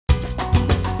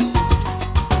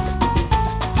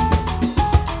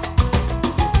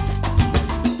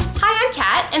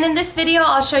and in this video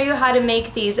I'll show you how to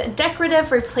make these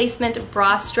decorative replacement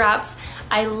bra straps.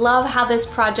 I love how this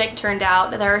project turned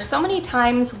out. There are so many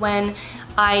times when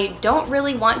I don't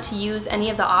really want to use any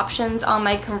of the options on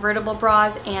my convertible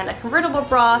bras, and a convertible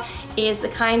bra is the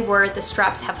kind where the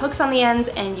straps have hooks on the ends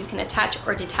and you can attach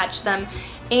or detach them.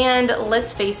 And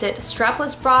let's face it,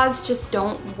 strapless bras just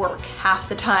don't work half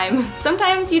the time.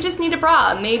 Sometimes you just need a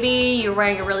bra. Maybe you're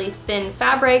wearing a really thin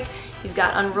fabric, you've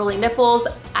got unruly nipples,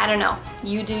 I don't know.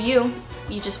 You do you.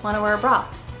 You just want to wear a bra.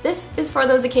 This is for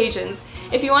those occasions.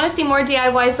 If you want to see more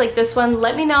DIYs like this one,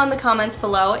 let me know in the comments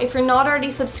below. If you're not already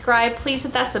subscribed, please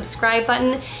hit that subscribe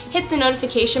button. Hit the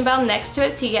notification bell next to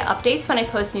it so you get updates when I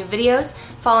post new videos.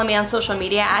 Follow me on social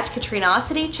media at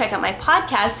Katrinaosity. Check out my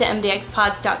podcast at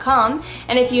MDXpods.com.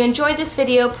 And if you enjoyed this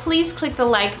video, please click the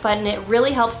like button. It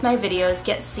really helps my videos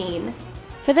get seen.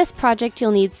 For this project,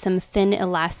 you'll need some thin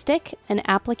elastic, an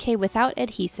applique without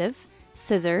adhesive,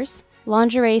 scissors,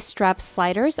 lingerie strap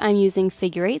sliders. I'm using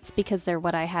figure eights because they're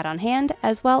what I had on hand,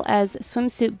 as well as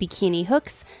swimsuit bikini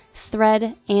hooks,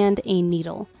 thread, and a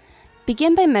needle.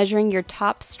 Begin by measuring your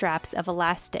top straps of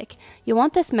elastic. You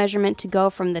want this measurement to go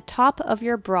from the top of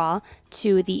your bra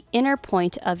to the inner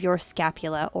point of your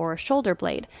scapula or shoulder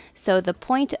blade. So the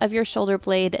point of your shoulder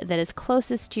blade that is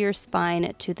closest to your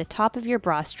spine to the top of your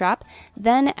bra strap,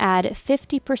 then add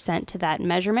 50% to that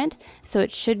measurement. So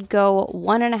it should go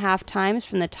 1.5 times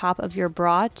from the top of your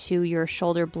bra to your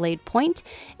shoulder blade point,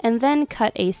 and then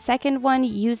cut a second one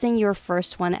using your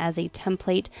first one as a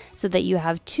template so that you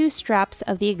have 2 straps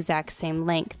of the exact same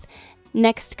length.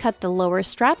 Next, cut the lower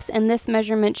straps, and this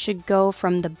measurement should go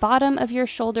from the bottom of your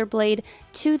shoulder blade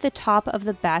to the top of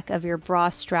the back of your bra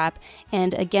strap.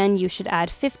 And again, you should add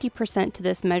 50% to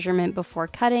this measurement before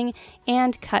cutting,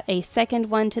 and cut a second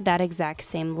one to that exact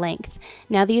same length.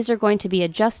 Now these are going to be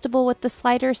adjustable with the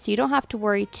slider, so you don't have to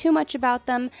worry too much about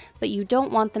them, but you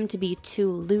don't want them to be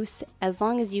too loose, as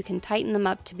long as you can tighten them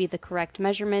up to be the correct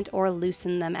measurement or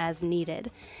loosen them as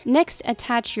needed. Next,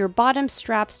 attach your bottom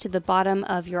straps to the bottom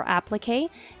of your applique.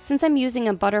 Since I'm using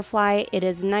a butterfly, it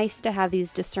is nice to have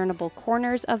these discernible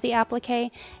corners of the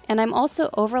applique, and I'm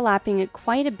also overlapping it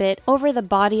quite a bit over the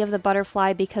body of the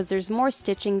butterfly because there's more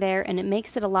stitching there and it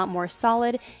makes it a lot more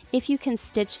solid if you can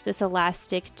stitch this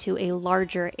elastic to a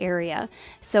larger area.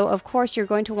 So of course you're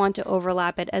going to want to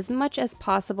overlap it as much as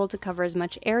possible to cover as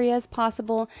much area as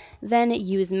possible. Then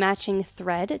use matching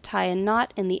thread, tie a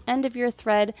knot in the end of your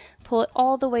thread, pull it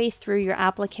all the way through your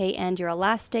applique and your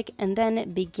elastic, and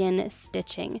then begin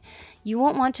stitching. You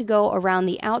won't want to go around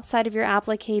the outside of your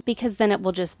applique because then it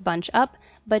will just bunch up,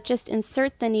 but just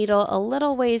insert the needle a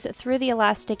little ways through the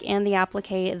elastic and the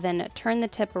applique, then turn the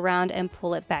tip around and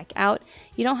pull it back out.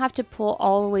 You don't have to pull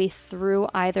all the way through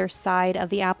either side of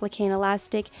the applique and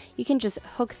elastic. You can just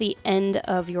hook the end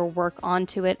of your work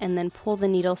onto it and then pull the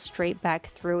needle straight back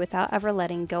through without ever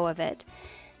letting go of it.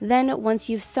 Then once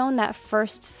you've sewn that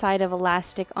first side of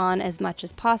elastic on as much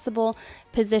as possible,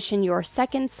 position your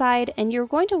second side, and you're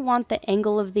going to want the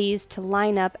angle of these to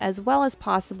line up as well as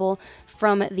possible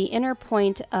from the inner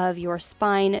point of your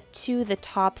spine to the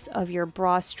tops of your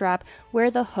bra strap where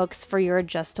the hooks for your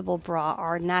adjustable bra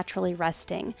are naturally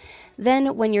resting.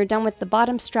 Then when you're done with the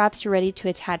bottom straps, you're ready to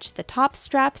attach the top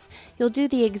straps. You'll do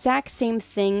the exact same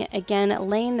thing, again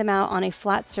laying them out on a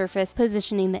flat surface,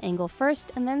 positioning the angle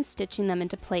first, and then stitching them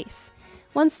into place.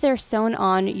 Once they're sewn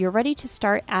on, you're ready to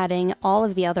start adding all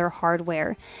of the other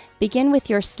hardware. Begin with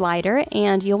your slider,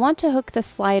 and you'll want to hook the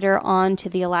slider onto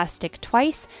the elastic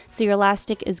twice, so your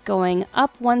elastic is going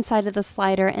up one side of the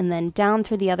slider and then down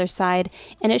through the other side,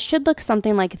 and it should look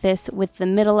something like this with the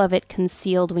middle of it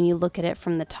concealed when you look at it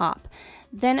from the top.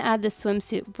 Then add the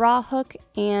swimsuit bra hook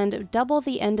and double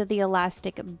the end of the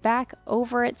elastic back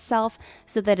over itself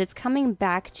so that it's coming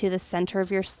back to the center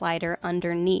of your slider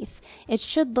underneath. It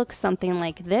should look something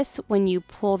like this when you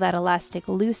pull that elastic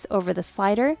loose over the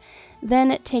slider.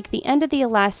 Then take the end of the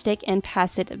elastic and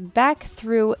pass it back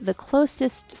through the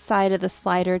closest side of the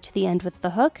slider to the end with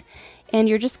the hook, and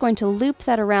you're just going to loop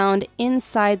that around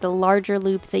inside the larger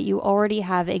loop that you already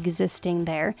have existing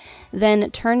there. Then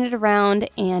turn it around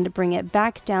and bring it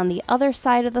back down the other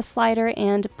side of the slider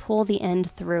and pull the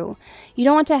end through. You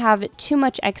don't want to have too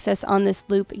much excess on this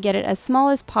loop. Get it as small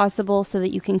as possible so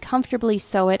that you can comfortably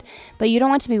sew it, but you don't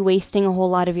want to be wasting a whole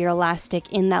lot of your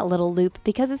elastic in that little loop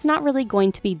because it's not really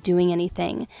going to be doing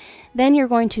anything. Then you're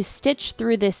going to stitch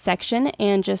through this section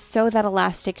and just sew that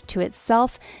elastic to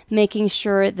itself, making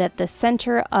sure that the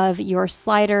center of your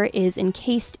slider is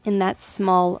encased in that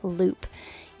small loop.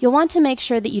 You'll want to make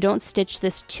sure that you don't stitch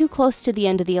this too close to the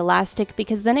end of the elastic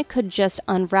because then it could just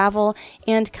unravel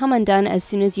and come undone as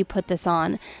soon as you put this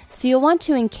on. So you'll want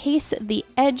to encase the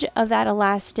edge of that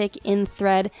elastic in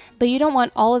thread, but you don't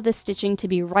want all of the stitching to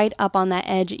be right up on that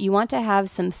edge. You want to have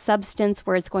some substance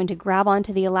where it's going to grab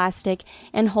onto the elastic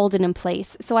and hold it in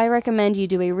place. So I recommend you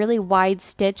do a really wide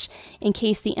stitch,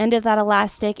 encase the end of that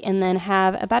elastic, and then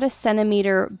have about a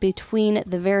centimeter between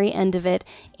the very end of it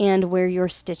and where your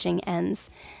stitching ends.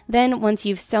 Then once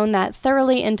you've sewn that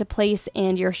thoroughly into place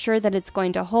and you're sure that it's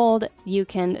going to hold, you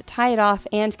can tie it off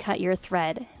and cut your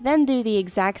thread. Then do the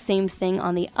exact same thing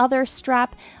on the other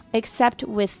strap, except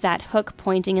with that hook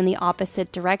pointing in the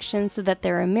opposite direction so that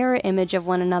they're a mirror image of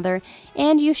one another,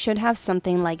 and you should have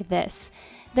something like this.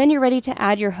 Then you're ready to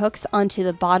add your hooks onto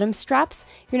the bottom straps.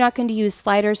 You're not going to use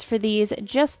sliders for these,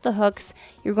 just the hooks.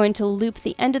 You're going to loop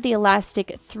the end of the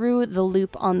elastic through the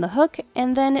loop on the hook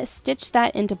and then stitch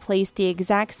that into place the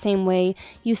exact same way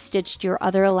you stitched your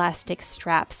other elastic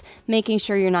straps, making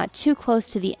sure you're not too close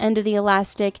to the end of the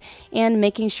elastic and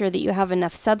making sure that you have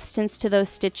enough substance to those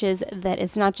stitches that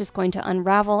it's not just going to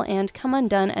unravel and come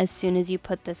undone as soon as you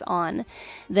put this on.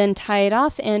 Then tie it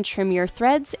off and trim your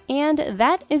threads, and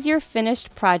that is your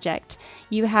finished project.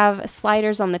 You have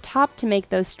sliders on the top to make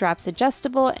those straps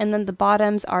adjustable, and then the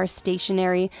bottoms are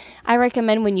stationary. I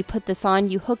recommend when you put this on,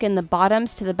 you hook in the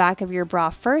bottoms to the back of your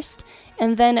bra first,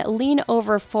 and then lean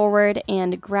over forward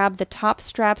and grab the top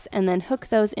straps and then hook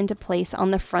those into place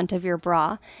on the front of your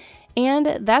bra.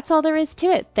 And that's all there is to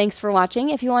it. Thanks for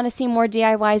watching. If you want to see more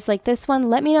DIYs like this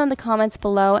one, let me know in the comments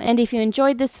below. And if you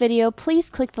enjoyed this video, please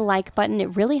click the like button.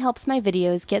 It really helps my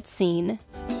videos get seen.